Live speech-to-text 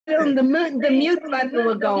boom, the mute button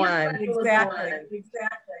will go on. Exactly.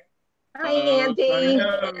 Hi, Andy.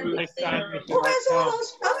 Who has all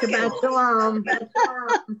those Shabbat pumpkins? Shalom.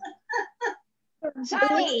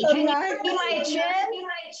 Sonny, can you see my chin?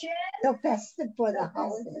 So festive for the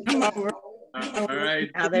holidays. All right.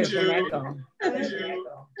 Now there's an echo.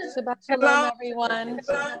 Shabbat Shalom, everyone.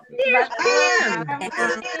 There's Pam.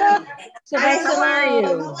 Hi, how are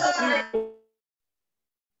you?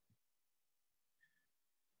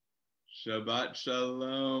 Shabbat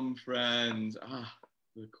Shalom, friends. Ah,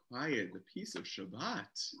 the quiet, the peace of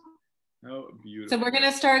Shabbat. How beautiful. So we're going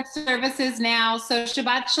to start services now. So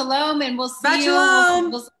Shabbat Shalom, and we'll see Shabbat you.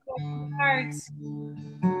 Shalom. We'll start.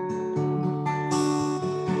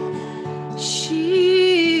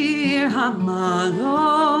 Shir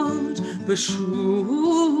Hamalot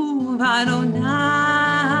B'shuv Adonai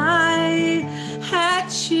Het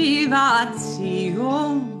Shivat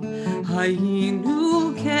Zion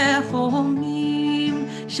Hayinu Kechomim.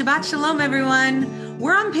 Shabbat Shalom, everyone.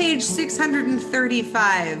 We're on page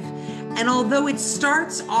 635. And although it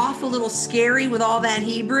starts off a little scary with all that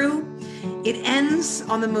Hebrew, it ends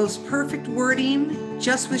on the most perfect wording,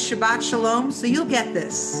 just with Shabbat Shalom, so you'll get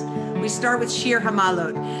this. We start with Shir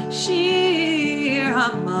Hamalot. Shir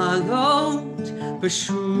Hamalot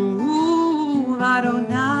B'shuv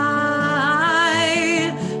Adonai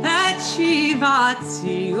Et Shivat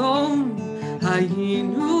Zion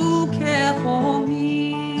Hayinu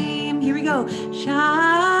Kechomim. Here we go.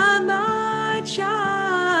 Shabbat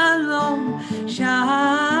Shalom,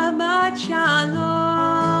 Shabbat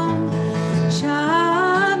Shalom,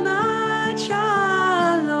 Shabbat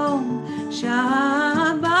Shalom,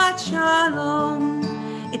 Shabbat Shalom.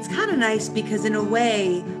 It's kind of nice because in a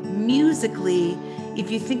way, musically,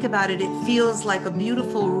 if you think about it, it feels like a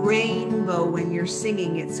beautiful rainbow when you're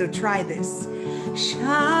singing it. So try this.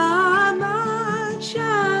 Shabbat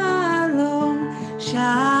Shalom,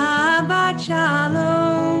 Shabbat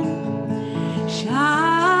Shalom,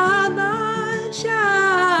 Shabbat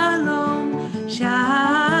Shalom,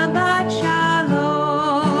 Shabbat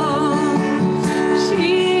Shalom.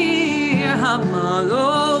 Shir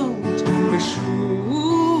Hamalot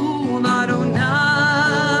B'shuv Adonai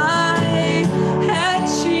Het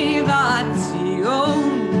Shivat Zion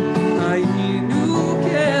Hayinu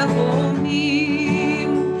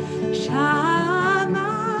Kechomim.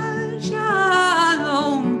 Shabbat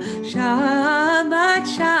Shalom, Shabbat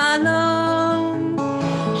Shalom,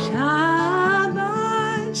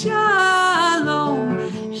 Shabbat Shalom,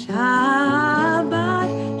 Shabbat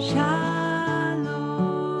Shalom.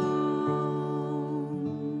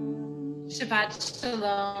 Shabbat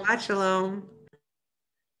Shalom. Shabbat Shalom.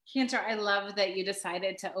 Cantor, I love that you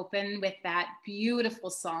decided to open with that beautiful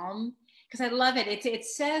psalm, because I love it. It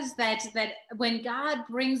says that when God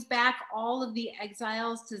brings back all of the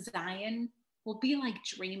exiles to Zion, we'll be like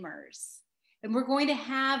dreamers. And we're going to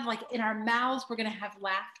have, like, in our mouths, we're going to have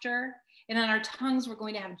laughter, and on our tongues, we're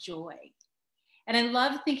going to have joy. And I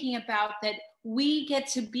love thinking about that we get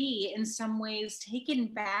to be, in some ways, taken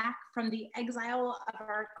back from the exile of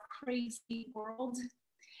our crazy world,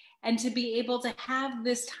 and to be able to have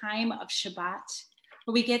this time of Shabbat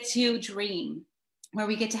where we get to dream, where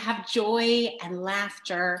we get to have joy and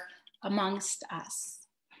laughter amongst us.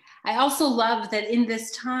 I also love that in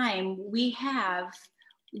this time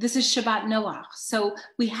this is Shabbat Noach. So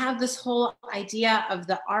we have this whole idea of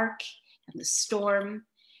the ark and the storm.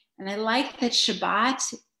 And I like that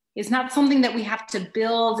Shabbat is not something that we have to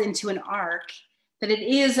build into an ark, that it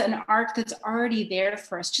is an ark that's already there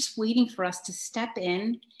for us, just waiting for us to step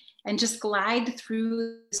in and just glide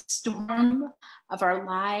through the storm of our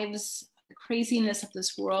lives, the craziness of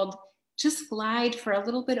this world, just glide for a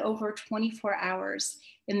little bit over 24 hours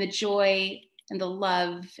in the joy and the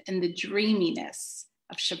love and the dreaminess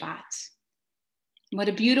of Shabbat. What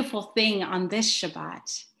a beautiful thing on this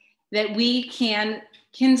Shabbat, that we can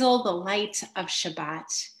kindle the light of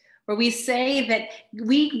Shabbat, where we say that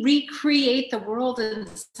we recreate the world in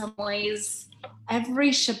some ways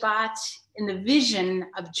every Shabbat in the vision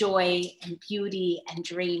of joy and beauty and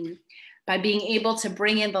dream, by being able to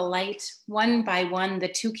bring in the light one by one, the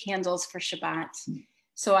two candles for Shabbat.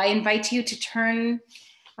 So I invite you to turn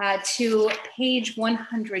to page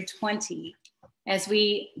 120 as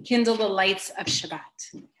we kindle the lights of Shabbat.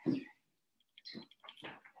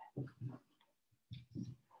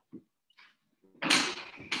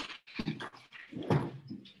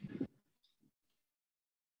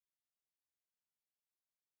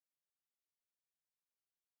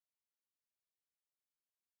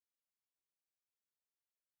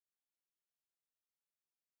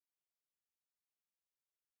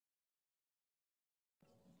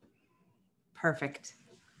 Perfect.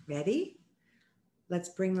 Ready? Let's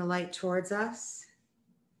bring the light towards us.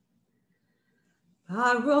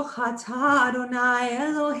 Baruch atah Adonai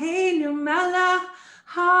Eloheinu melech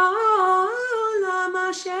ha'olam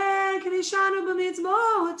asher kiddushanu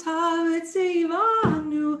b'mitzvotav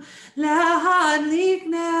v'tzivanu lehadlik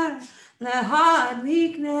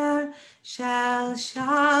ner shel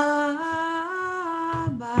Shabbat.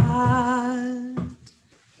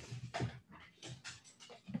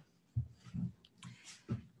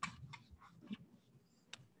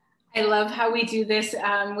 I love how we do this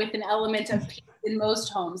with an element of peace in most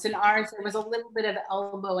homes. In ours, there was a little bit of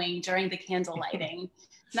elbowing during the candle lighting.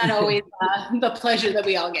 Not always the pleasure that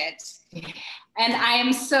we all get. And I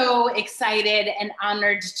am so excited and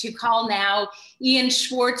honored to call now Ian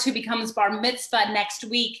Schwartz, who becomes bar mitzvah next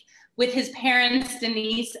week with his parents,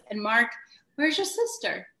 Denise and Mark. Where's your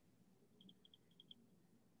sister?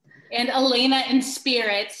 And Elena in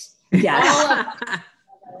spirit. Yes.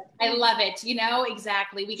 I love it. You know,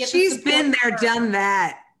 exactly. We get. She's been there, done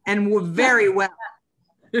that, and we're very well.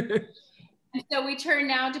 And so we turn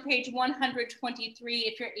now to page 123.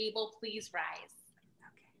 If you're able, please rise.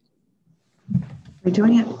 We're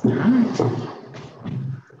doing it.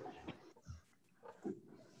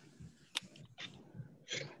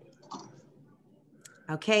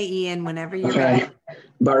 Okay, Ian, whenever you're ready.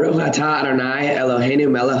 Baruch atah Adonai Eloheinu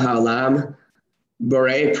melech haolam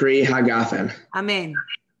borei pri hagafen. Amen.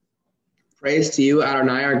 Praise to you,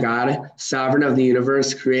 Adonai, our God, sovereign of the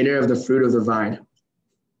universe, creator of the fruit of the vine.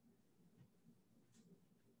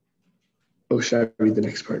 Oh, should I read the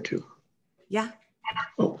next part too? Yeah.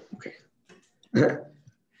 Oh, okay.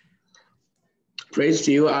 Praise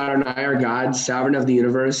to you, Adonai, our God, sovereign of the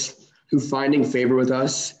universe, who finding favor with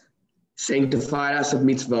us, sanctified us with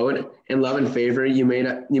mitzvot, in love and favor, you made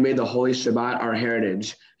the holy Shabbat our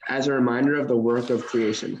heritage, as a reminder of the work of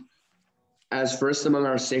creation. As first among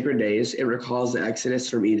our sacred days, it recalls the exodus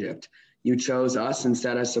from Egypt. You chose us and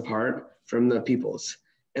set us apart from the peoples.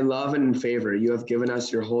 In love and in favor, you have given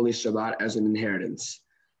us your holy Shabbat as an inheritance.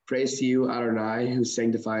 Praise to you, Adonai, who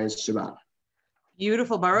sanctifies Shabbat.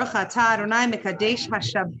 Beautiful. Baruch atah Adonai mekadesh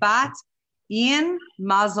haShabbat. Ian,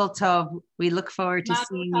 Mazel Tov. We look forward to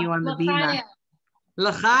seeing you on the bima.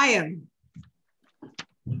 L'chaim.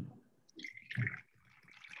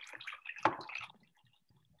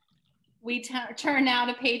 We turn now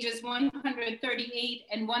to pages 138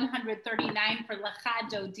 and 139 for Lecha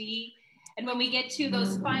Dodi. And when we get to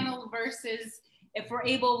those final verses, if we're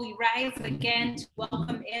able, we rise again to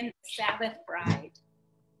welcome in the Sabbath bride.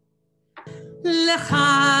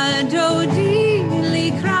 Lecha Dodi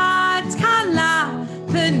likrat kala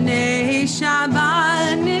p'nei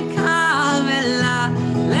Shabbat nikavela.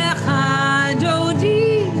 Lecha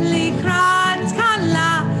Dodi likrat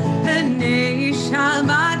kala p'nei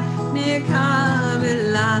Shabbat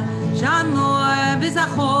nikavela. Shamor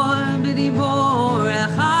b'zachor b'dibor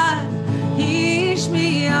echad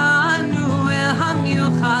hishmiyanu el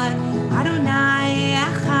hamiuchad Adonai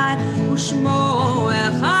echad u'shmo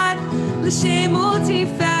echad l'shemo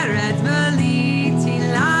tiferet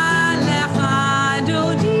v'litila lecha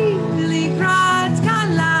dodi likrat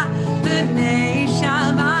kala b'nei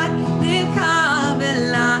Shabbat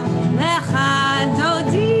nikavela. Lecha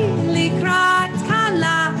dodi likrat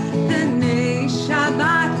kala b'nei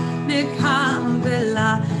Shabbat nikavela.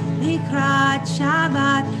 Likrat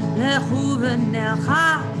Shabbat lechu v'necha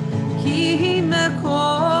ki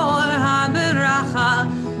mekor ha'beracha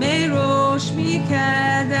merosh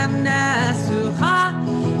mikedem nesucha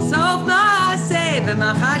sof ma'aseh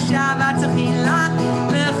v'macha Shabbat tchila.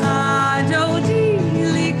 Lecha dodi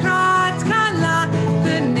likrat kala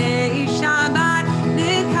b'nei Shabbat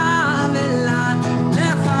nikavela.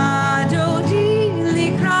 Lecha dodi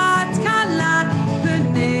likrat kala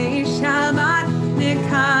b'nei Shabbat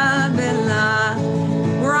nikavela.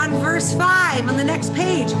 We're on verse 5 on the next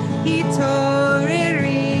page.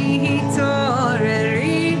 Hitoreri,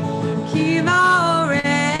 ki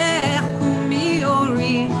ma'orech umi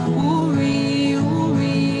ori,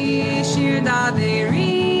 uri, shir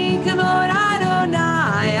daveri, kavod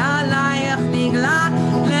Adonai alayach nigla.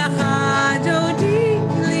 Lecha dodi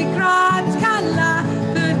likrat kala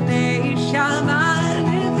b'nei Shabbat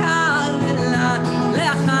nikavela.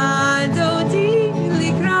 Lecha dodi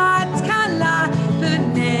likrat kala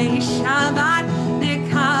b'nei Shabbat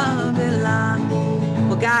nikavela.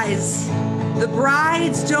 Well, guys, the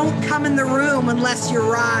brides don't come in the room unless you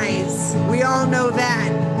rise. We all know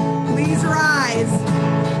that. Please rise.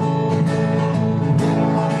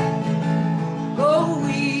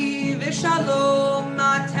 Gohi v'shalom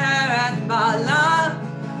ateret bala,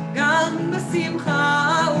 gam b'simcha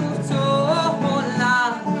u'toch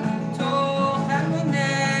olam, toch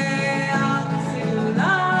emuneh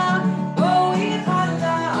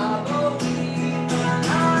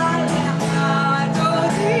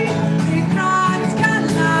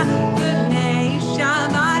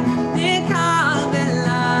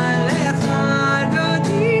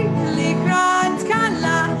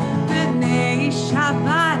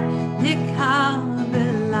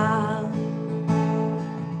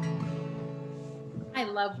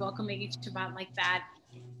welcoming each Shabbat like that.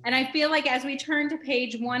 And I feel like as we turn to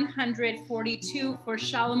page 142 for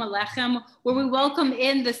Shalom Aleichem, where we welcome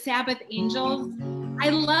in the Sabbath angels, I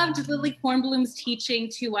loved Lily Kornblum's teaching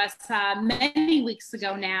to us many weeks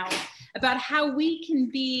ago now about how we can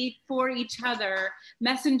be for each other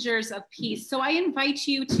messengers of peace. So I invite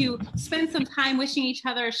you to spend some time wishing each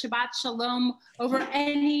other Shabbat Shalom over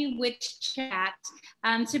any witch chat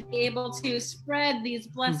to be able to spread these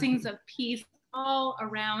blessings of peace all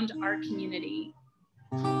around our community.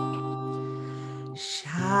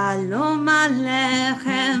 Shalom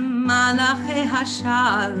Aleichem, Malachi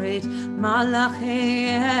Hasharet, Malachi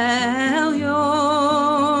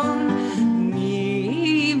Elyon,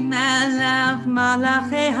 Mi Melech,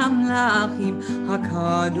 Malachi Hamlachim,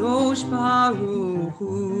 HaKadosh Baruch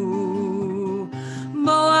Hu.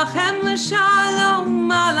 Boachem L'Shalom,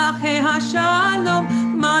 Malachi Hashalom,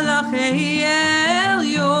 Malachi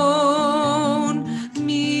Elyon,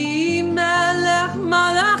 Mi Melech,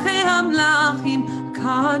 Malachi Hamlachim,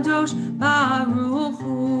 Kadosh Baruch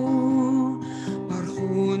Hu.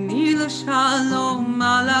 Baruchuni L'Shalom,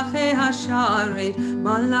 Malachi Hasharet,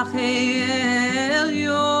 Malachi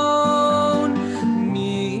Elyon,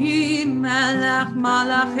 Mi Melech,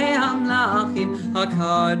 Malachi Hamlachim,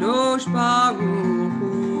 HaKadosh Baruch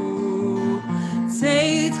Hu.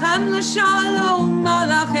 Tzeitzchem L'Shalom,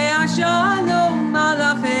 Malachi Hashalom,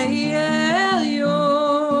 Malachi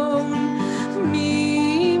Elyon,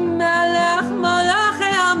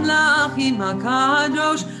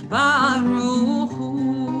 HaKadosh Baruch Hu.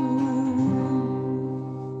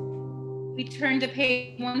 We turn to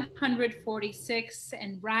page 146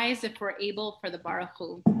 and rise if we're able for the Baruch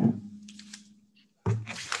Hu.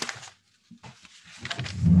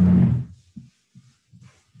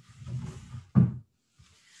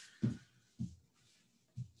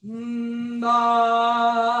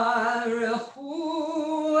 Baruch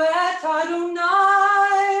Hu et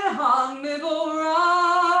Adonai HaMivorach.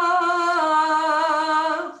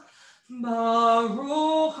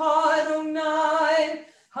 Baruch Adonai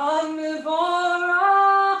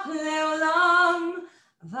HaMivorach le'olam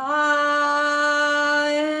va'ed.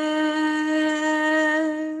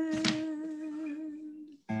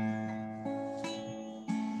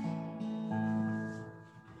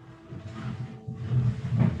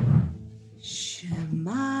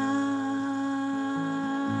 Shema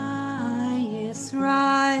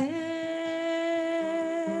Yisrael,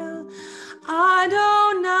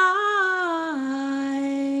 Adonai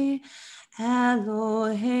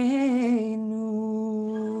Eloheinu,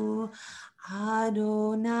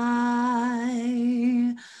 Adonai,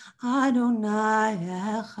 Adonai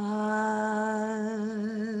Echad.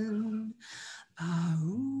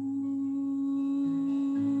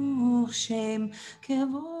 Baruch Shem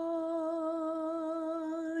Kevod,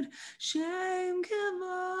 Shem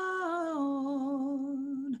Kevod,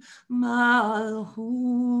 Malchuto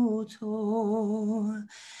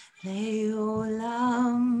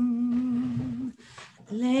Leolam,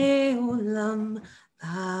 Leolam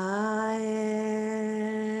Va'ed.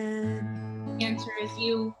 Answer as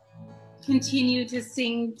you continue to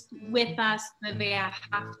sing with us the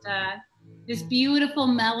Ve'ahavta, this beautiful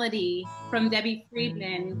melody from Debbie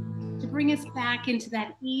Friedman, to bring us back into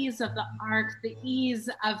that ease of the ark, the ease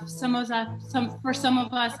of for some of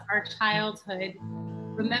us, our childhood,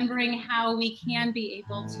 remembering how we can be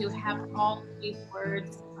able to have all these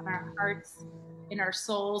words on our hearts, in our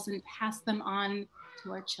souls, and pass them on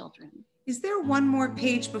to our children. Is there one more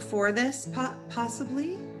page before this?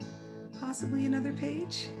 Possibly? Possibly another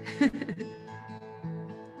page?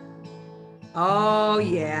 Oh,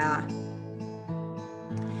 yeah.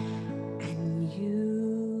 And you...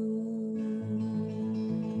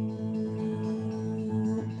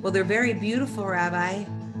 Well, they're very beautiful, Rabbi.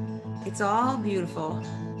 It's all beautiful.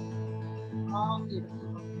 All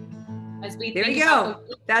beautiful. As we there you go.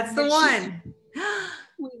 That's the one.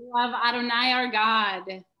 We love Adonai, our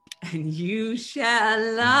God. And you shall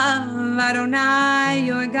love Adonai,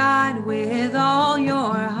 your God, with all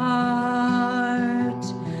your heart,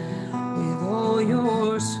 with all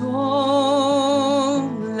your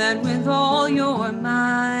soul, and with all your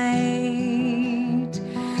might.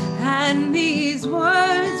 And these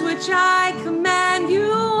words which I command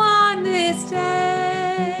you on this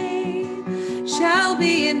day shall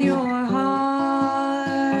be in your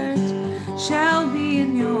heart, shall be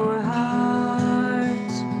in your heart.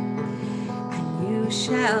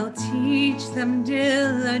 Shall teach them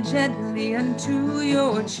diligently unto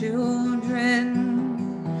your children,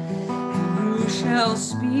 and you shall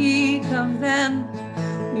speak of them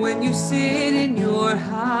when you sit in your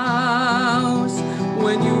house,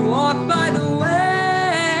 when you walk by the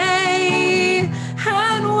way,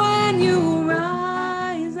 and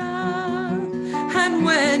and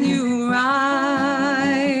when you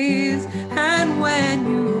rise, and when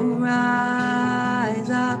you rise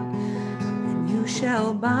up, and you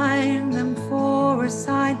shall bind them for a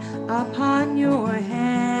sign upon your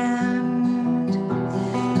hand,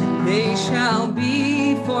 and they shall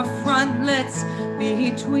be for frontlets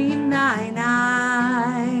between thine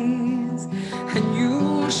eyes, and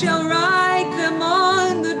you shall write them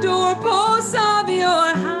on the doorposts of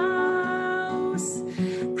your house,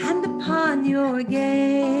 and upon your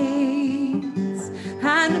gates,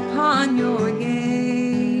 and upon your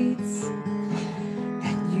gates,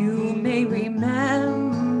 that you may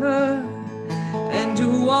remember and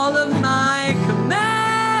do all of my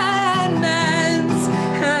commandments,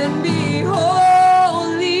 and be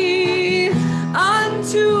holy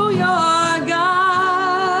unto your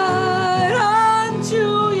God,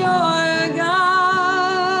 unto your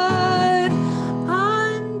God,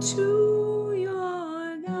 unto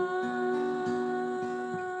your God.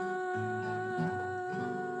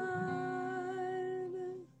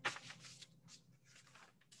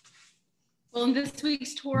 Well, in this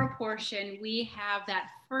week's Torah portion, we have that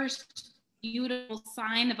first beautiful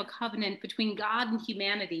sign of a covenant between God and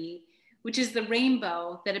humanity, which is the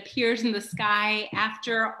rainbow that appears in the sky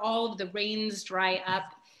after all of the rains dry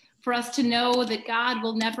up, for us to know that God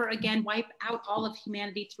will never again wipe out all of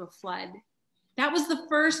humanity through a flood. That was the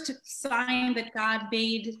first sign that God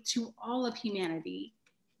made to all of humanity.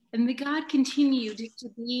 And that God continued to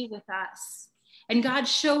be with us. And God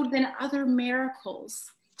showed then other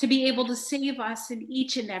miracles to be able to save us in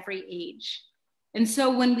each and every age. And so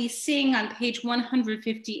when we sing on page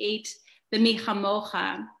 158, the Mi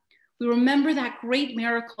Chamocha, we remember that great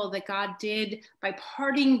miracle that God did by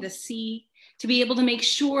parting the sea to be able to make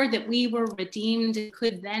sure that we were redeemed and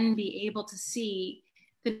could then be able to see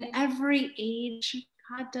that in every age,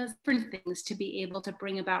 God does different things to be able to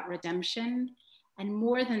bring about redemption. And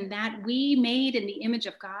more than that, we made in the image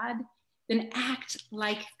of God, then act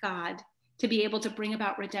like God to be able to bring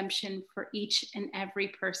about redemption for each and every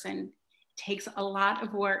person. It takes a lot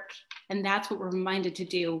of work, and that's what we're reminded to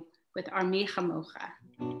do with our Mi Chamocha.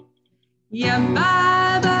 Ya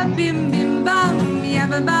ba ba bim bim bam, ya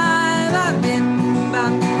ba ba bim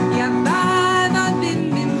bam, ya ba ba bim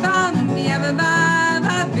bim bam, ya ba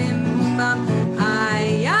ba bim bam,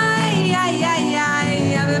 ay ay ay ay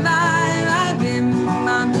ay, ya ba ba bim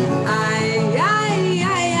bam, ay ay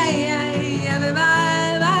ay ay ay, ya ba ba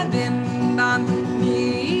bim bam, mi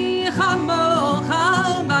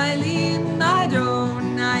chamocha ba'lim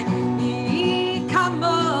Adonai, mi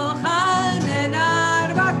chamocha nenar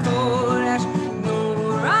b'kodesh,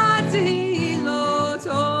 norati lo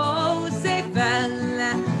tosefel,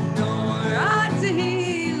 norati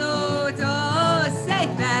lo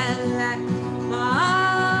tosefel,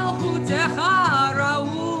 malchutecha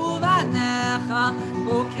ra'u v'necha,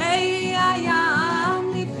 bokei hayam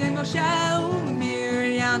lifnei Moshe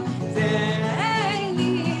u'Miriam,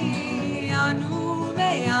 ze'eli anu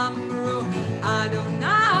ve'amru,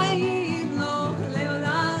 Adonai yimloch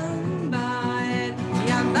le'olam ba'ed.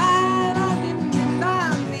 Ya ba ba bim bim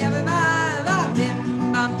bam, ya ba ba bim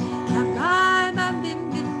bam, ya ba ba bim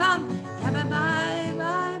bim bam, ya ba ba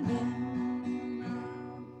bim bam.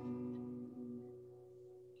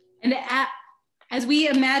 And as we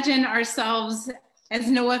imagine ourselves, as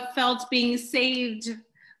Noah felt, being saved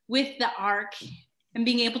with the ark and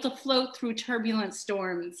being able to float through turbulent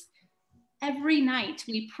storms, every night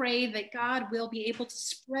we pray that God will be able to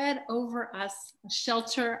spread over us a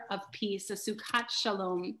shelter of peace, a Sukkot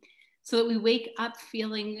Shalom, so that we wake up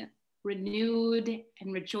feeling renewed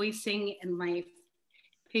and rejoicing in life.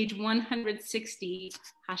 Page 160,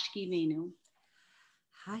 Hashkivenu.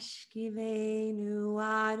 Hashkivenu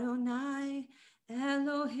Adonai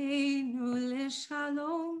Eloheinu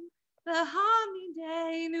leshalom,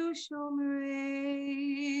 v'hamidenu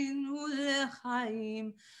shomreinu lechaim.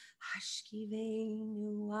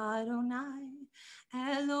 Hashkivenu Adonai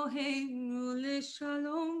Eloheinu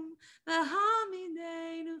leshalom,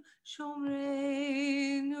 v'hamidenu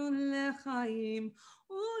shomreinu lechaim.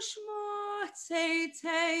 Ushmor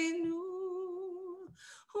tzeitenu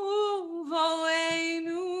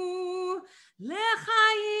uvoenu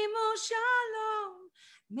lechaim u'shalom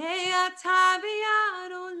me'ata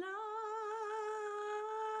v'ad olam.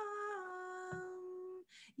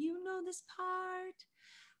 You know this part.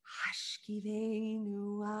 Hashkivenu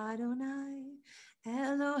Adonai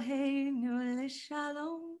Eloheinu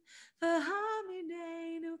leshalom,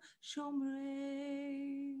 v'hamidenu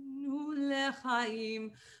shomreinu lechaim.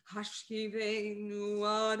 Hashkivenu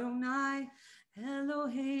Adonai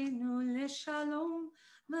Eloheinu leshalom,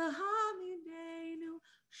 v'hamidenu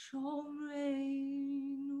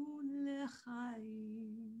shomreinu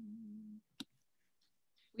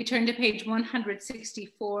We turn to page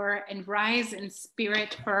 164 and rise in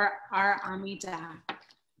spirit for our Amidah.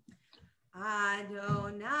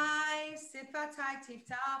 Adonai sifatai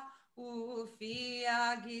tiftach ufi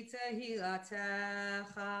agita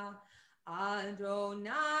hilatecha.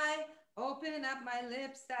 Adonai, open up my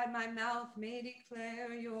lips that my mouth may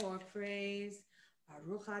declare your praise.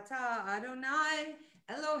 Baruch atah Adonai,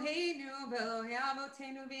 Eloheinu, Elohei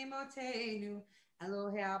Avotenu v'imotenu,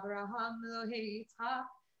 Elohei Abraham, Elohei Yitzchak,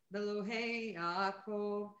 Elohei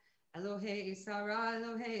Yaakov, Elohei Sarah,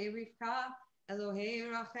 Elohei Rivka, Elohei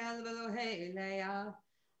Rachel, Elohei Leah,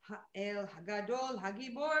 El Hagadol,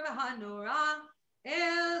 Hagibor v'Hanora,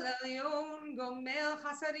 El Elyon, Gomel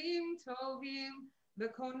Chasadim Tovim,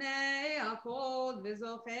 Bekonei Akod,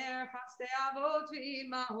 V'Zocher Chastei Avot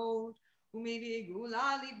v'Imahot, U'Mivi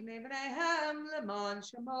Gula Libnei Bneihem Leman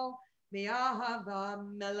Shemo, Me'ahava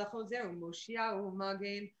Melech Ozer U'Moshiach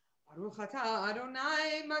U'Magen, Baruch atah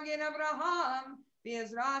Adonai Magen Abraham,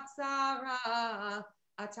 V'Ezrat Sarah,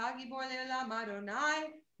 Atah Gibor Le'olam Adonai,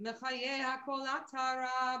 Mechayeh HaKol Atah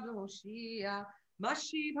Rab L'Hoshia,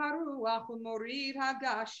 Mashiv haruach u'morid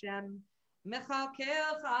hagashem,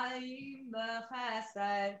 mechalkel chaim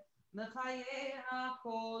b'chesed, mechayeh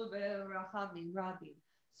hakol v'rachamim rabim,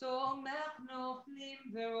 somech noflim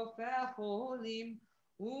v'rofeh cholim,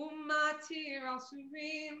 u'matir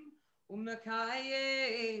asurim,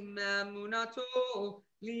 u'mekayeh emunato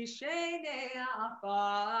lishenei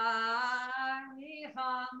afar,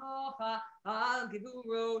 nichamocha al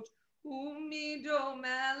gevurot, u'mido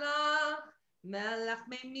melach, Melech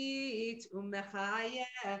memit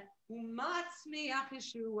umechayeh umatzmiach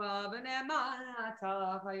Yeshua v'ne'eman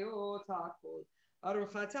atah hayot hakol.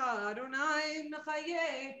 Baruch atah Adonai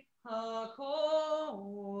mechayeh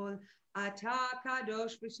hakol. Atah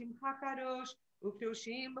kadosh v'shimcha kadosh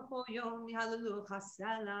u'kedoshim b'chol yom yihallelu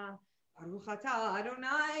chasela. Baruch atah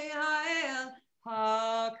Adonai ha'el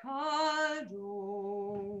hakadosh.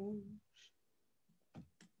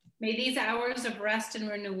 May these hours of rest and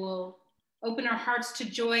renewal open our hearts to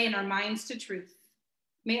joy and our minds to truth.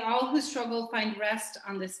 May all who struggle find rest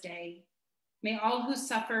on this day. May all who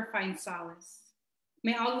suffer find solace.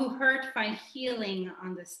 May all who hurt find healing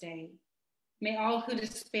on this day. May all who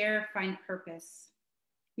despair find purpose.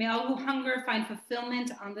 May all who hunger find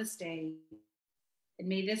fulfillment on this day. And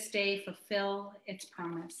may this day fulfill its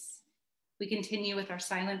promise. We continue with our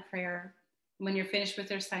silent prayer. And when you're finished with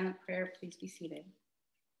your silent prayer, please be seated.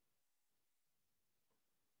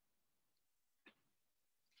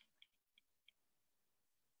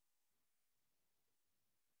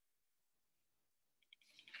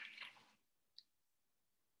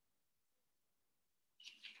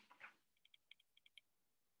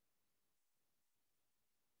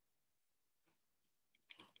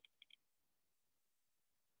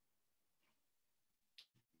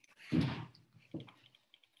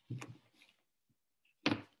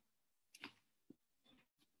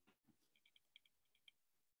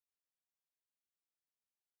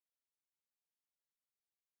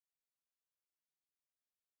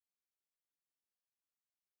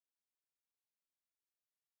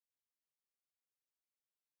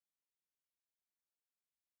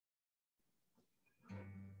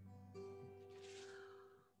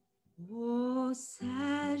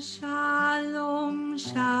 Oseh shalom,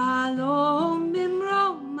 shalom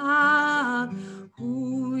bimroma,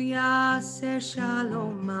 hu yaseh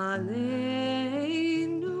shalom aleinu,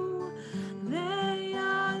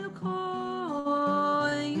 ve'al kol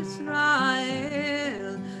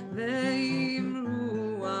Yisrael,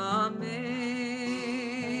 ve'imru amen.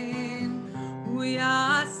 Hu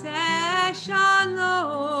yaseh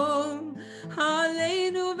shalom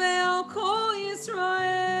aleinu ve'al kol Yisrael.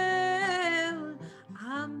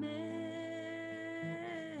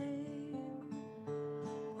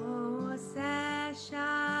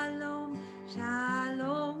 Shalom,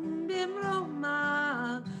 shalom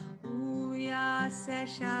bimroma, uyaseh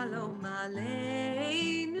shalom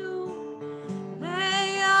aleinu,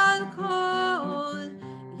 ve'al kol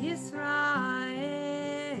Yisrael.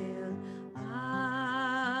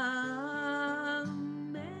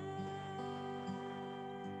 Amen.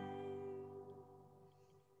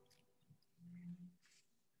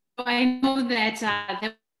 I know that we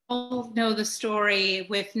all know the story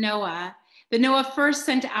with Noah. That Noah first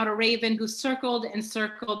sent out a raven who circled and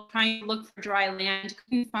circled, trying to look for dry land,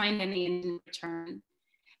 couldn't find any and didn't return.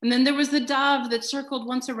 And then there was the dove that circled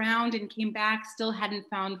once around and came back, still hadn't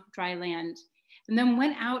found dry land. And then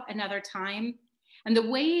went out another time. And the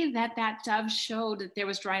way that that dove showed that there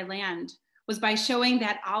was dry land was by showing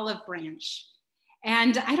that olive branch.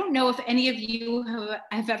 And I don't know if any of you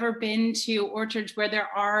have ever been to orchards where there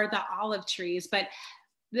are the olive trees, but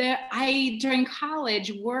I, during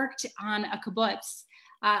college, worked on a kibbutz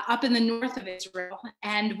up in the north of Israel.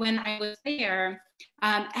 And when I was there,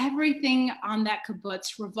 everything on that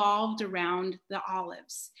kibbutz revolved around the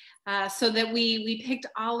olives. So that we picked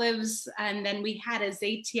olives, and then we had a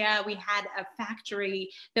zaitia, we had a factory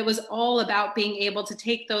that was all about being able to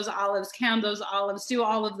take those olives, count those olives, do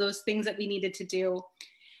all of those things that we needed to do.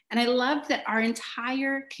 And I loved that our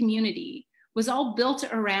entire community was all built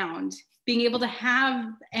around being able to have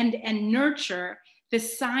and nurture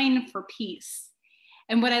this sign for peace.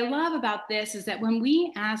 And what I love about this is that when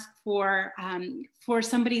we ask for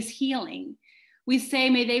somebody's healing, we say,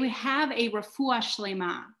 may they have a refuah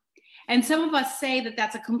shlema. And some of us say that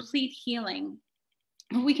that's a complete healing.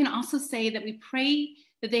 But we can also say that we pray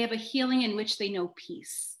that they have a healing in which they know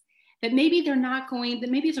peace. That maybe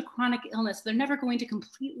maybe it's a chronic illness, they're never going to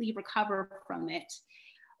completely recover from it.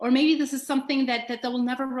 Or maybe this is something that they will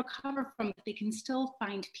never recover from, but they can still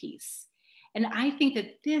find peace. And I think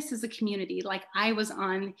that this is a community like I was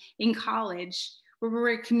on in college, where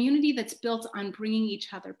we're a community that's built on bringing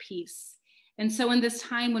each other peace. And so in this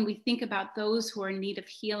time when we think about those who are in need of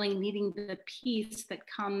healing, needing the peace that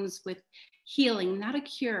comes with healing, not a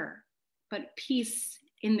cure, but peace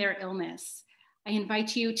in their illness, I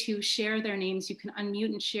invite you to share their names. You can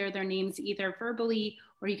unmute and share their names either verbally,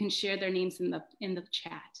 or you can share their names in the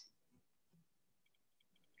chat.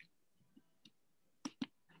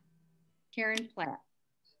 Karen Platt.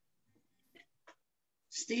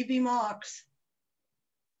 Stevie Marks.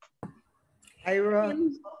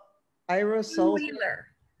 Ira Sulzer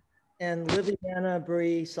and Liviana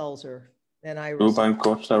Bree Sulzer. And Ruben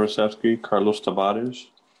Costa Rasevsky, Carlos Tavares.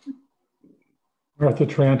 Martha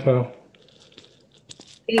Tranto.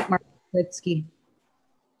 Kate Markowitsky.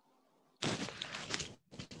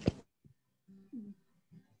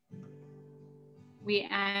 We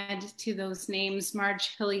add to those names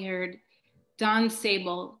Marge Hilliard, Don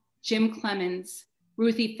Sable, Jim Clemens,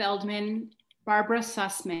 Ruthie Feldman, Barbara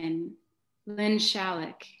Sussman, Lynn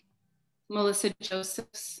Shalick, Melissa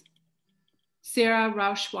Josephs, Sarah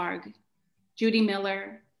Rauschwarg, Judy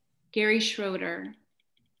Miller, Gary Schroeder,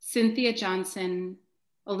 Cynthia Johnson,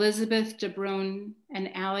 Elizabeth DeBrun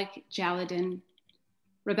and Alec Jaladin,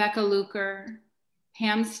 Rebecca Luker,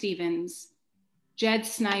 Pam Stevens, Jed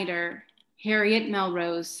Snyder, Harriet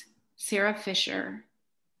Melrose, Sarah Fisher,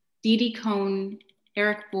 Dee Dee Cohn,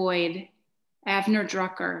 Eric Boyd, Avner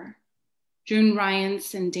Drucker, June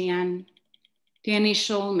Ryans and Dan, Danny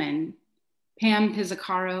Schulman, Pam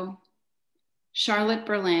Pizzacaro, Charlotte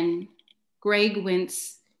Berlin, Greg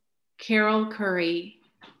Wintz, Carol Curry,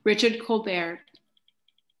 Richard Colbert,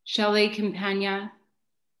 Shelley Campagna,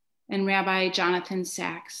 and Rabbi Jonathan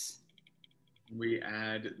Sachs. We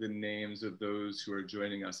add the names of those who are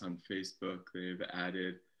joining us on Facebook. They've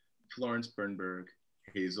added Florence Bernberg,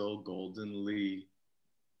 Hazel Golden Lee,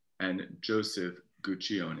 and Joseph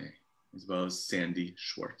Guccione, as well as Sandy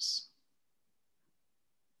Schwartz.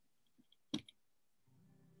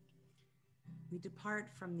 We depart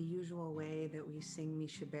from the usual way that we sing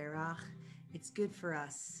Mishaberach. It's good for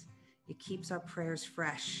us. It keeps our prayers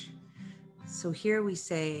fresh. So here we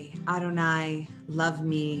say, Adonai, love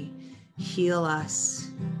me, heal us,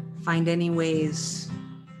 find any ways.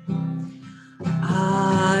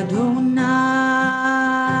 Adonai,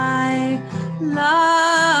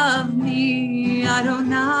 love me,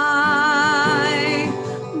 Adonai,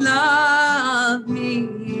 love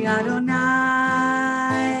me, Adonai,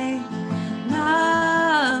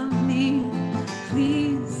 love me,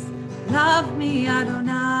 please, love me,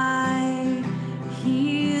 Adonai,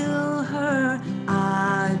 heal her,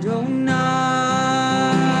 Adonai,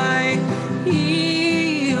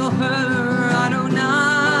 heal her, Adonai,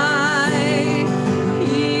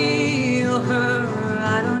 heal her,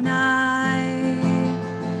 Adonai,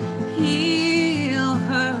 heal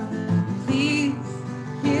her, please,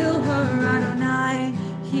 heal her, Adonai,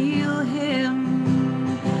 heal him,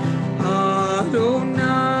 Adonai,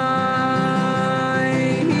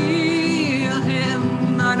 heal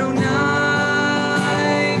him, Adonai,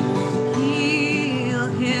 heal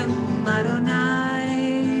him,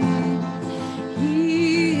 Adonai,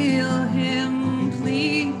 heal him,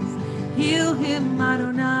 please, heal him,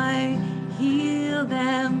 Adonai, heal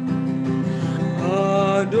them,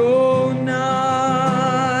 Adonai,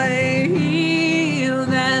 heal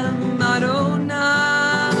them,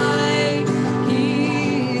 Adonai,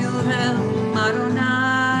 heal them,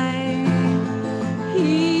 Adonai,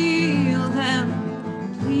 heal them,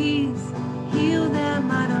 please, heal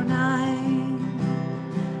them, Adonai.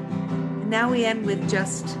 And now we end with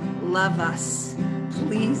just love us.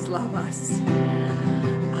 please love us.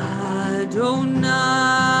 Adonai,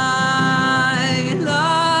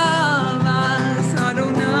 love us.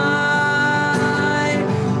 Adonai,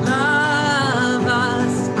 love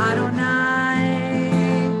us.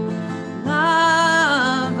 Adonai,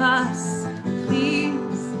 love us.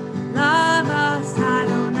 Please love us,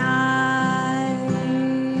 Adonai.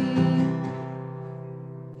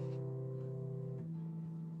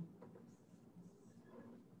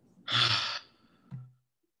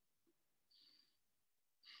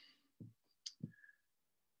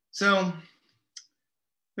 So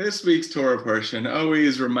this week's Torah portion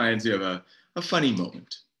always reminds me of a funny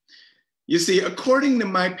moment. You see, according to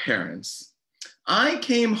my parents, I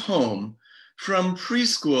came home from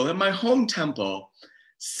preschool at my home temple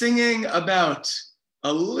singing about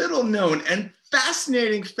a little known and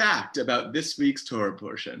fascinating fact about this week's Torah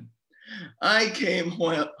portion. I came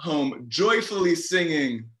home joyfully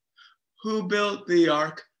singing, "Who built the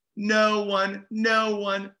ark? No one, no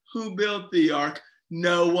one. Who built the ark?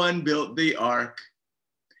 No one built the ark."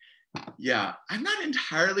 Yeah, I'm not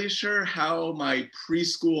entirely sure how my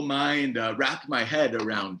preschool mind wrapped my head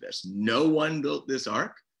around this. No one built this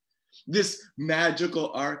ark? This magical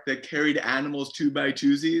ark that carried animals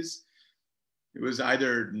 2x2s? It was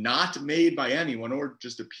either not made by anyone or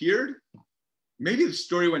just appeared. Maybe the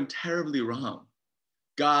story went terribly wrong.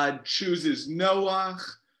 God chooses Noah,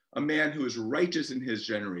 a man who is righteous in his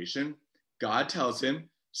generation. God tells him,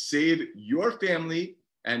 save your family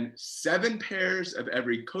and 7 pairs of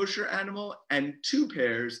every kosher animal and 2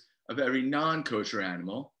 pairs of every non-kosher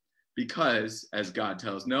animal, because, as God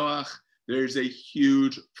tells Noah, there's a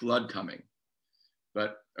huge flood coming.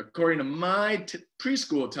 But according to my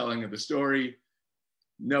preschool telling of the story,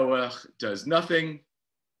 Noah does nothing.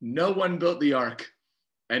 No one built the ark.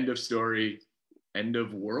 End of story. End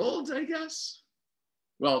of world, I guess?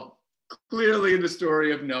 Well, clearly the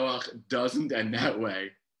story of Noah doesn't end that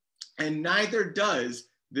way. And neither does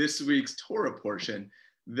this week's Torah portion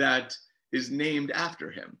that is named after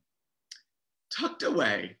him. Tucked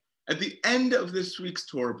away at the end of this week's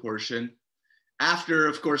Torah portion, after,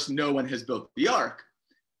 of course, no one has built the ark,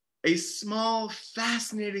 a small,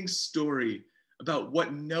 fascinating story about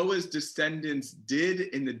what Noah's descendants did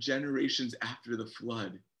in the generations after the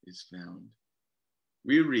flood is found.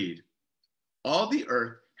 We read, all the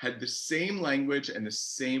earth had the same language and the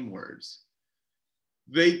same words.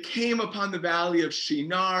 They came upon the valley of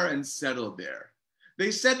Shinar and settled there.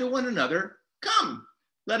 They said to one another, come,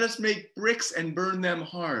 let us make bricks and burn them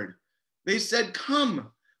hard. They said,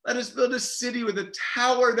 come, let us build a city with a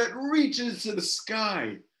tower that reaches to the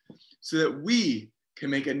sky, so that we can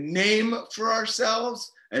make a name for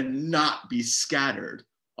ourselves and not be scattered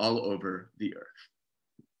all over the earth.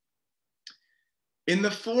 In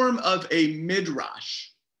the form of a midrash,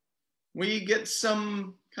 we get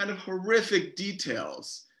some kind of horrific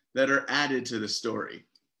details that are added to the story.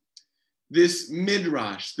 This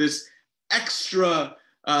midrash, this extra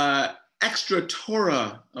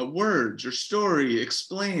Torah words or story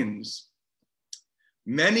explains,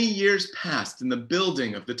 many years passed in the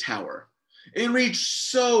building of the tower. It reached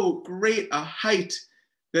so great a height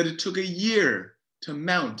that it took a year to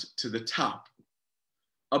mount to the top.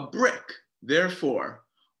 A brick, therefore,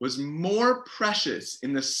 was more precious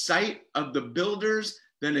in the sight of the builders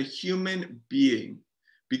than a human being,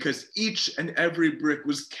 because each and every brick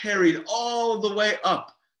was carried all the way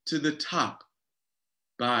up to the top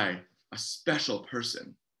by a special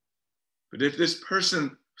person. But if this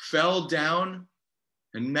person fell down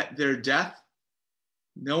and met their death,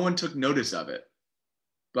 no one took notice of it.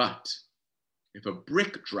 But if a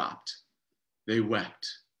brick dropped, they wept,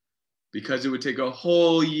 because it would take a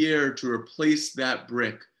whole year to replace that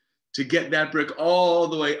brick, to get that brick all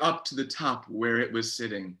the way up to the top where it was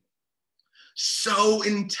sitting. So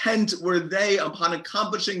intent were they upon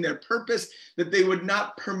accomplishing their purpose that they would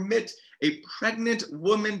not permit a pregnant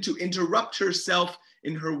woman to interrupt herself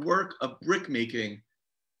in her work of brickmaking,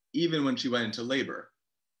 even when she went into labor.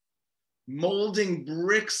 Molding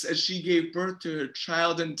bricks as she gave birth to her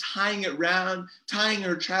child and tying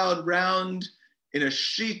her child round in a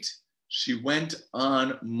sheet, she went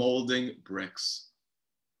on molding bricks.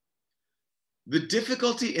 The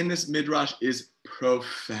difficulty in this midrash is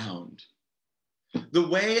profound. The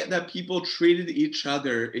way that people treated each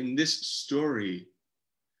other in this story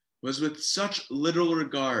was with such little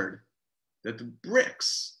regard that the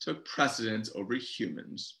bricks took precedence over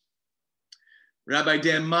humans. Rabbi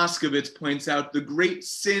Dan Moskowitz points out the great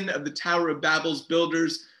sin of the Tower of Babel's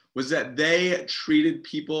builders was that they treated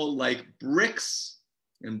people like bricks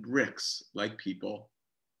and bricks like people.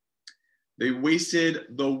 They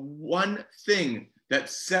wasted the one thing that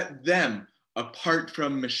set them apart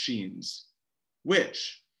from machines,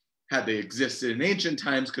 which, had they existed in ancient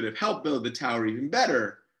times, could have helped build the tower even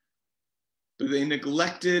better, but they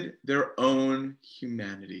neglected their own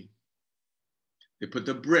humanity. They put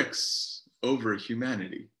the bricks over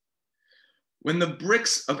humanity. When the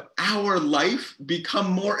bricks of our life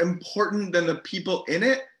become more important than the people in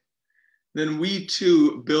it, then we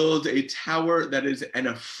too build a tower that is an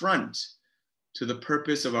affront to the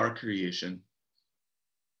purpose of our creation.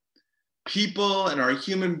 People and our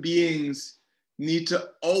human beings need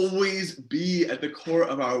to always be at the core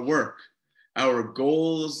of our work, our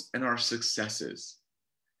goals and our successes.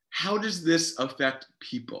 How does this affect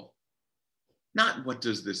people? Not what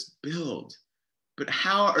does this build, but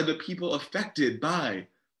how are the people affected by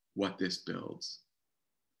what this builds?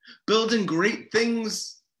 Building great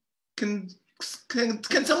things can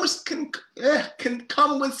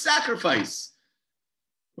come with sacrifice,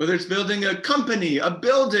 whether it's building a company, a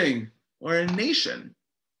building, or a nation.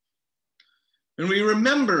 And we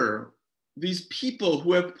remember these people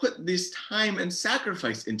who have put this time and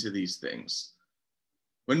sacrifice into these things.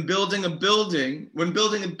 When building a building, when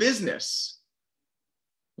building a business,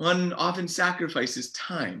 one often sacrifices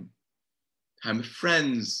time with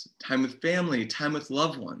friends, time with family, time with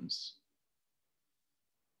loved ones.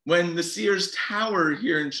 When the Sears Tower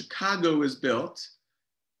here in Chicago was built,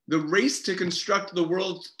 the race to construct the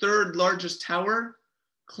world's third largest tower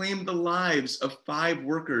claimed the lives of 5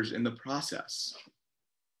 workers in the process.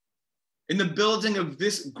 In the building of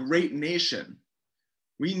this great nation,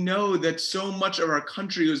 we know that so much of our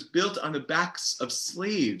country was built on the backs of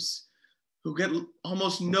slaves who get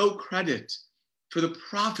almost no credit for the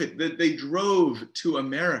profit that they drove to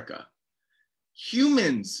America.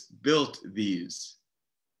 Humans built these.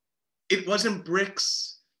 It wasn't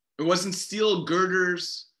bricks, it wasn't steel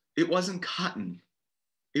girders, it wasn't cotton.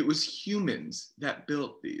 It was humans that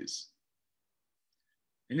built these.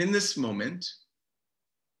 And in this moment,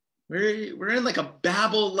 we're in like a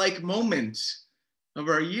Babel-like moment of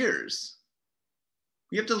our years.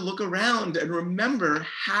 We have to look around and remember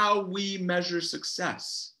how we measure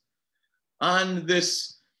success on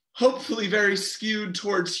this hopefully very skewed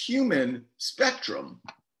towards human spectrum.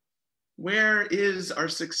 Where is our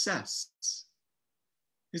success?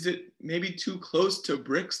 Is it maybe too close to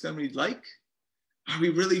bricks than we'd like? Are we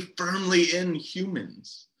really firmly in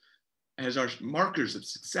humans as our markers of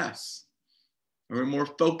success? Or are we more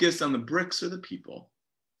focused on the bricks or the people?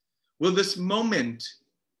 Will this moment,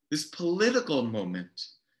 this political moment,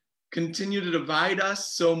 continue to divide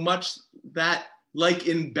us so much that, like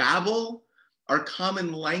in Babel, our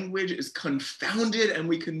common language is confounded and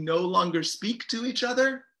we can no longer speak to each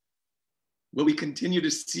other? Will we continue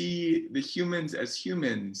to see the humans as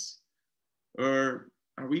humans? Or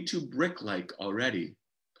are we too brick-like already,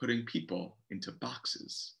 putting people into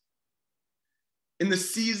boxes? In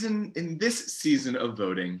this season of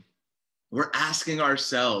voting, we're asking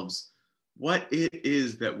ourselves what it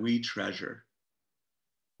is that we treasure.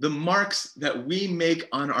 The marks that we make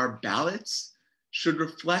on our ballots should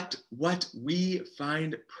reflect what we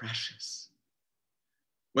find precious.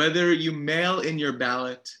 Whether you mail in your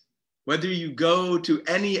ballot, whether you go to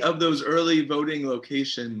any of those early voting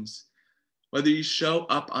locations, whether you show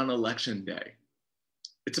up on election day,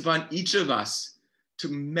 it's upon each of us to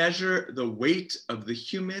measure the weight of the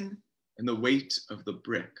human and the weight of the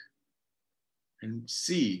brick and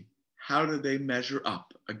see how do they measure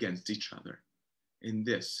up against each other in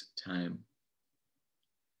this time.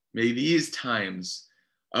 May these times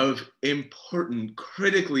of important,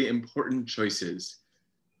 critically important choices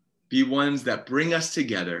be ones that bring us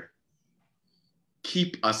together,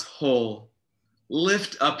 keep us whole,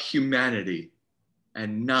 lift up humanity,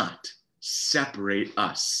 and not separate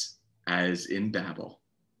us as in Babel.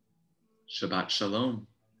 Shabbat Shalom.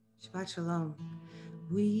 Shabbat Shalom.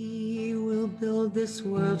 We will build this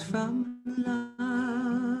world from love.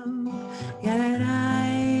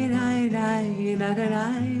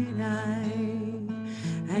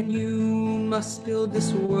 And you must build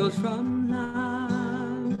this world from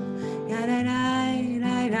love.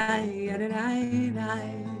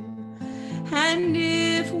 And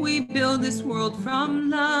if we build this world from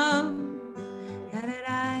love,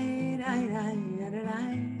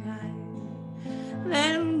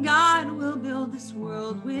 then God will build this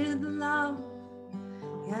world with love.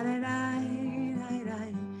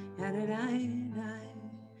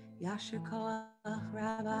 Yasher Koach,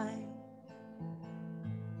 Rabbi.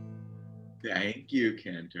 Thank you,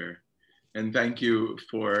 Cantor. And thank you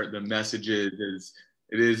for the messages.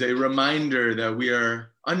 It is a reminder that we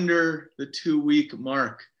are under the 2-week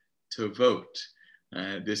mark to vote,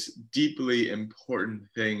 this deeply important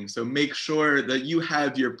thing. So make sure that you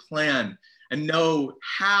have your plan and know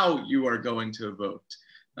how you are going to vote.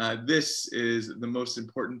 This is the most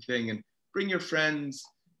important thing. And bring your friends,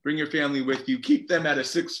 bring your family with you. Keep them at a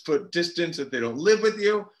 6-foot distance if they don't live with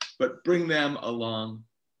you, but bring them along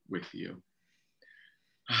with you.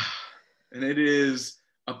 And it is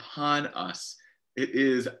upon us. It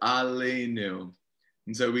is Aleinu.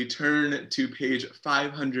 And so we turn to page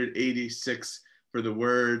 586 for the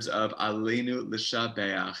words of Aleinu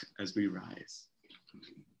L'Shabeach as we rise.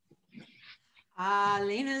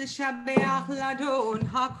 Aleinu L'Shabeach Ladon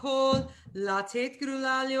Hakol Latet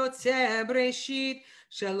Grula Liotze Breshit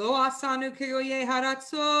Shelo Asanu Kegoye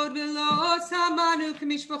Haratzod Velo Samanu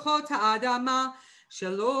Kemishpachot Ha'adama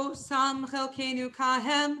Shelo Sam Chelkenu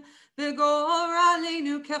Kahem V'gor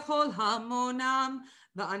Aleinu Kechol Hamonam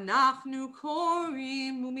V'anachnu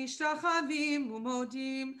Korim Umishtachavim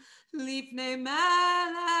Umodim Lifnei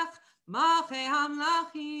Melech Malchei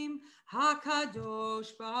Hamlachim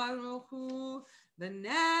Hakadosh Baruch Hu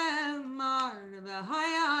V'nemar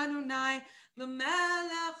V'haya Adonai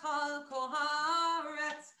L'melech al kol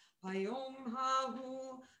haaretz Hayom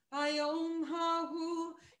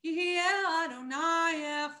hahu Yihye Adonai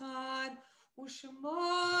echad U'shemo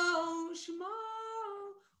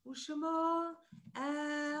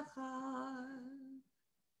echad.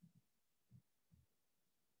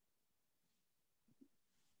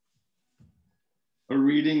 A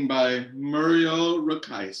reading by Muriel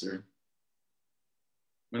Rukeyser.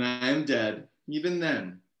 When I am dead, even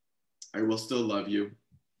then, I will still love you.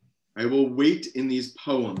 I will wait in these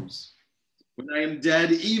poems. When I am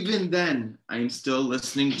dead, even then, I am still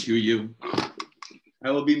listening to you. I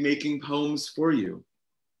will be making poems for you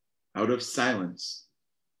out of silence.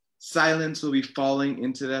 Silence will be falling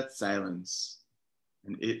into that silence,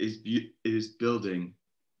 and it is building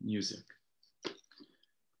music.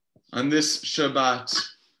 On this Shabbat,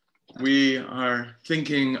 we are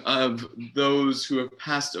thinking of those who have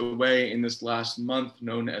passed away in this last month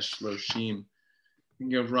known as Shloshim.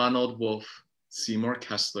 Thinking of Ronald Wolfe, Seymour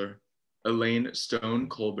Kessler, Elaine Stone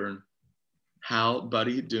Colburn, Hal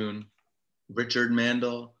Buddy Doon, Richard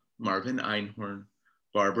Mandel, Marvin Einhorn,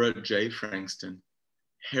 Barbara J. Frankston,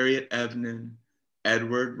 Harriet Evnan,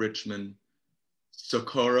 Edward Richmond,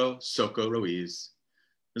 Socorro Soco Ruiz,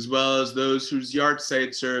 as well as those whose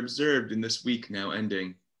yahrzeits are observed in this week now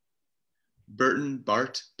ending. Burton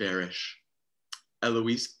Bart Barish,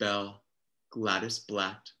 Eloise Bell, Gladys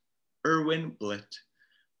Blatt, Irwin Blitt,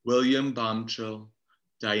 William Baumchill,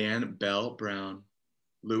 Diane Bell Brown,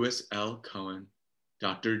 Louis L. Cohen,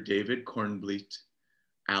 Dr. David Kornbleet,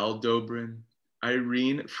 Al Dobrin,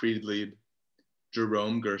 Irene Friedlieb,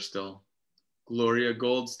 Jerome Gerstel, Gloria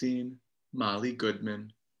Goldstein, Molly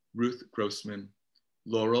Goodman, Ruth Grossman,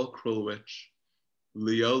 Laurel Krulwich,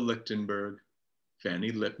 Leo Lichtenberg,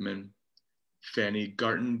 Fanny Lipman, Fanny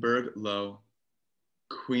Gartenberg Lowe,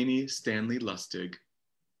 Queenie Stanley Lustig,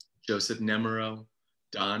 Joseph Nemero,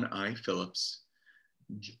 Don I. Phillips,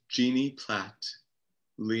 Jeannie Platt,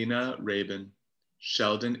 Lena Rabin,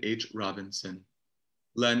 Sheldon H. Robinson,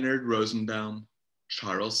 Leonard Rosenbaum,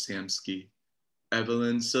 Charles Samsky,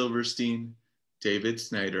 Evelyn Silverstein, David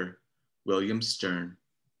Snyder, William Stern,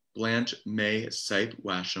 Blanche May Sipe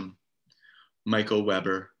Washam, Michael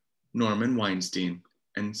Weber, Norman Weinstein,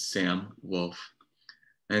 and Sam Wolf.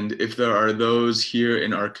 And if there are those here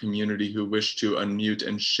in our community who wish to unmute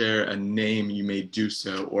and share a name, you may do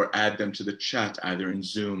so or add them to the chat either in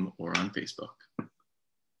Zoom or on Facebook.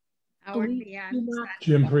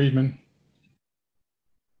 Jim Friedman.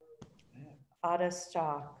 Ada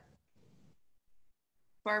Stock.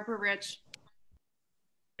 Barbara Rich.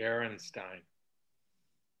 Aaron Stein.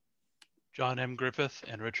 John M. Griffith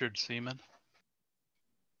and Richard Seaman.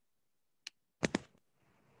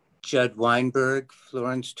 Judd Weinberg,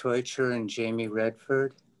 Florence Teucher, and Jamie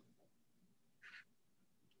Redford.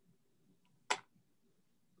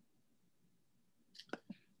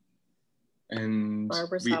 And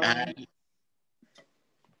Barbara we Solomon. add,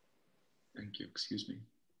 thank you, excuse me.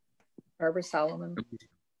 Barbara Solomon.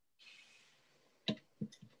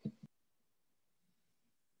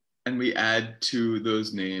 And we add to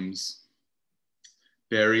those names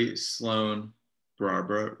Barry Sloan,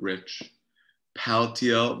 Barbara Rich,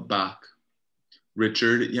 Paltiel Bach,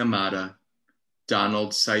 Richard Yamada,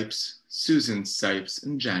 Donald Sipes, Susan Sipes,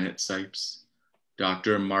 and Janet Sipes,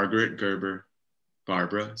 Dr. Margaret Gerber,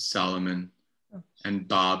 Barbara Solomon, and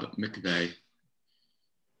Bob McVeigh.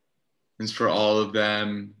 And for all of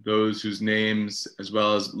them, those whose names, as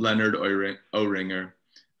well as Leonard Oringer,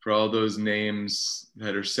 for all those names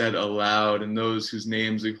that are said aloud and those whose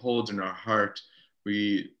names we hold in our heart,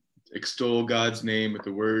 we extol God's name with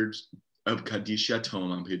the words of Kaddish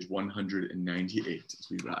Yatom on page 198 as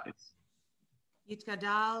we rise.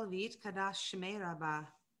 Yitkadal v'yitkadash shmei Rabbah.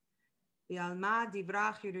 V'alma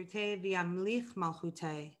divrach yurute v'yamlich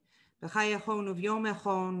malchute. B'chayachon uvyom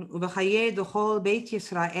echon u'b'chaye d'chol Beit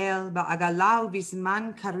Yisrael ba'agala u'bizman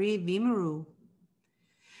kariv v'imru.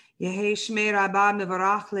 Yehi shmei Rabbah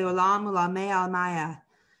mevarach leolam u'lamei almaya.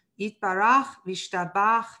 Yitbarach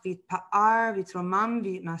v'ishtabach v'yitpa'ar v'yitromam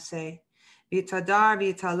v'yitmaseh. V'yitadar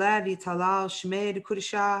v'yitaleh v'yitalal shmei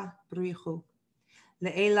d'kudisha b'richu.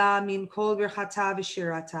 Le'ela min kol birchata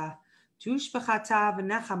v'shirata. Tush b'chata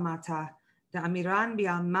v'nechamata. Da'amiran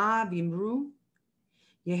b'alma v'imru.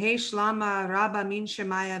 Yehi shlama rabba min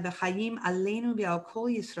shemaya v'chayim aleinu v'al kol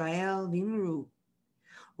Yisrael v'imru.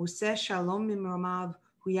 Useh shalom mimromav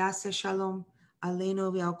huyaseh shalom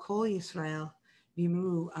aleinu v'al kol Yisrael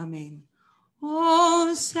v'imru. Amen.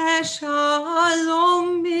 Oseh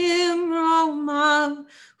shalom mimromav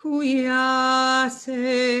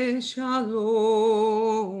huyaseh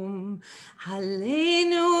shalom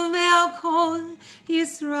aleinu ve'al kol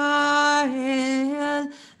Yisrael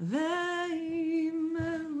ve'imru.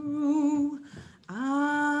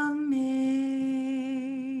 Amen.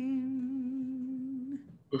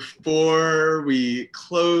 Before we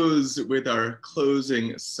close with our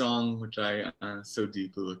closing song, which I so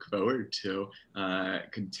deeply look forward to,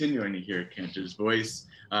 continuing to hear Cantor's voice,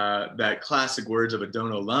 that classic words of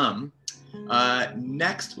Adon Olam,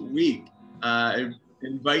 next week, I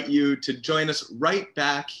invite you to join us right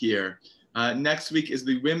back here. Next week is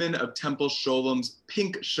the Women of Temple Sholom's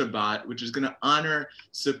Pink Shabbat, which is going to honor,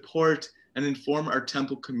 support, and inform our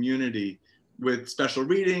temple community with special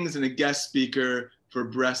readings and a guest speaker for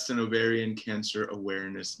Breast and Ovarian Cancer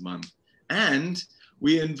Awareness Month. And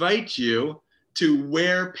we invite you to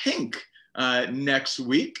wear pink next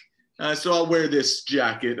week. So I'll wear this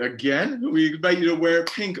jacket again. We invite you to wear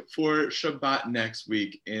pink for Shabbat next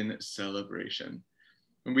week in celebration.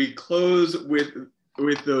 And we close with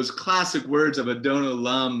those classic words of Adon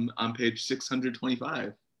Olam on page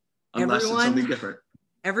 625, unless it's something different.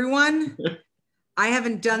 Everyone, I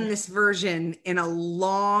haven't done this version in a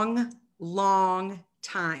long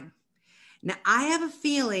time. Now, I have a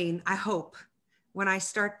feeling, I hope, when I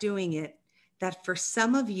start doing it, that for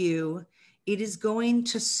some of you, it is going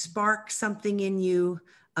to spark something in you,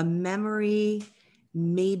 a memory,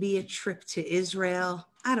 maybe a trip to Israel.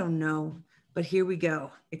 I don't know, but here we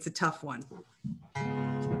go. It's a tough one.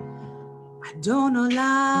 Adon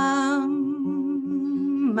Olam,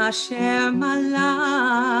 Asher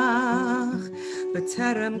Malach,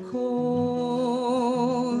 B'terem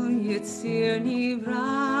kol Yitzir Nivra,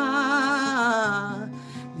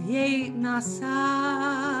 V'yeit Nasa,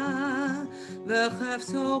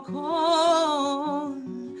 V'chefso kol,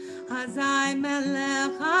 Hazai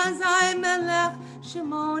Melech,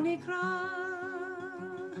 Shemo Nikra,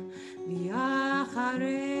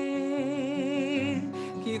 V'yacharei,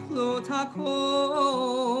 Kichlot HaKol,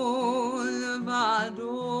 V'ador,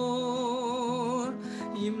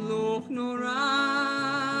 Yimloch Nora,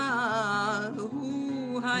 V'hu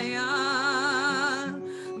Hayah,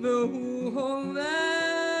 V'hu Hoveh,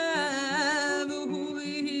 V'hu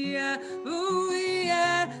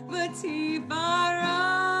Yeh, V'tifara.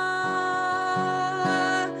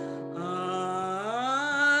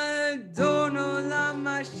 Adon Olam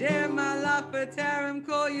Asher Malach B'terem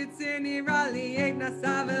kol Yitzir Nivra Li'ed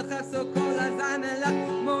Nasa V'chefso kol Hazai Melech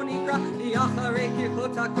Shemo Nikra V'yacharei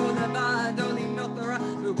Kichlot HaKol V'ador Yimloch Nora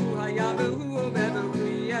V'hu Hayah V'hu Hoveh V'hu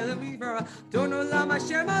Yeh V'tifara. Adon Olam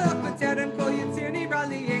Asher Malach B'terem kol Yitzir Nivra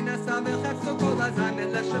Li'ed Nasa V'chefso kol Hazai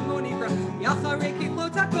Melech Shemo Nikra V'yacharei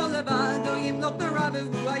Kichlot HaKol V'ador Yimloch Nora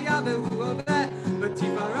V'hu Hayah V'hu Hoveh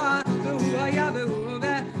V'tifara. V'hu Hayah V'hu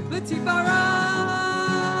Hoveh V'tifara.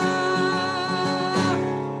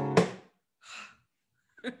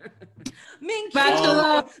 Mink,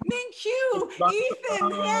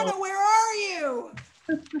 Ethan, Hannah, where are you?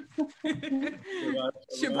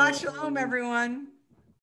 Shabbat Shalom, everyone.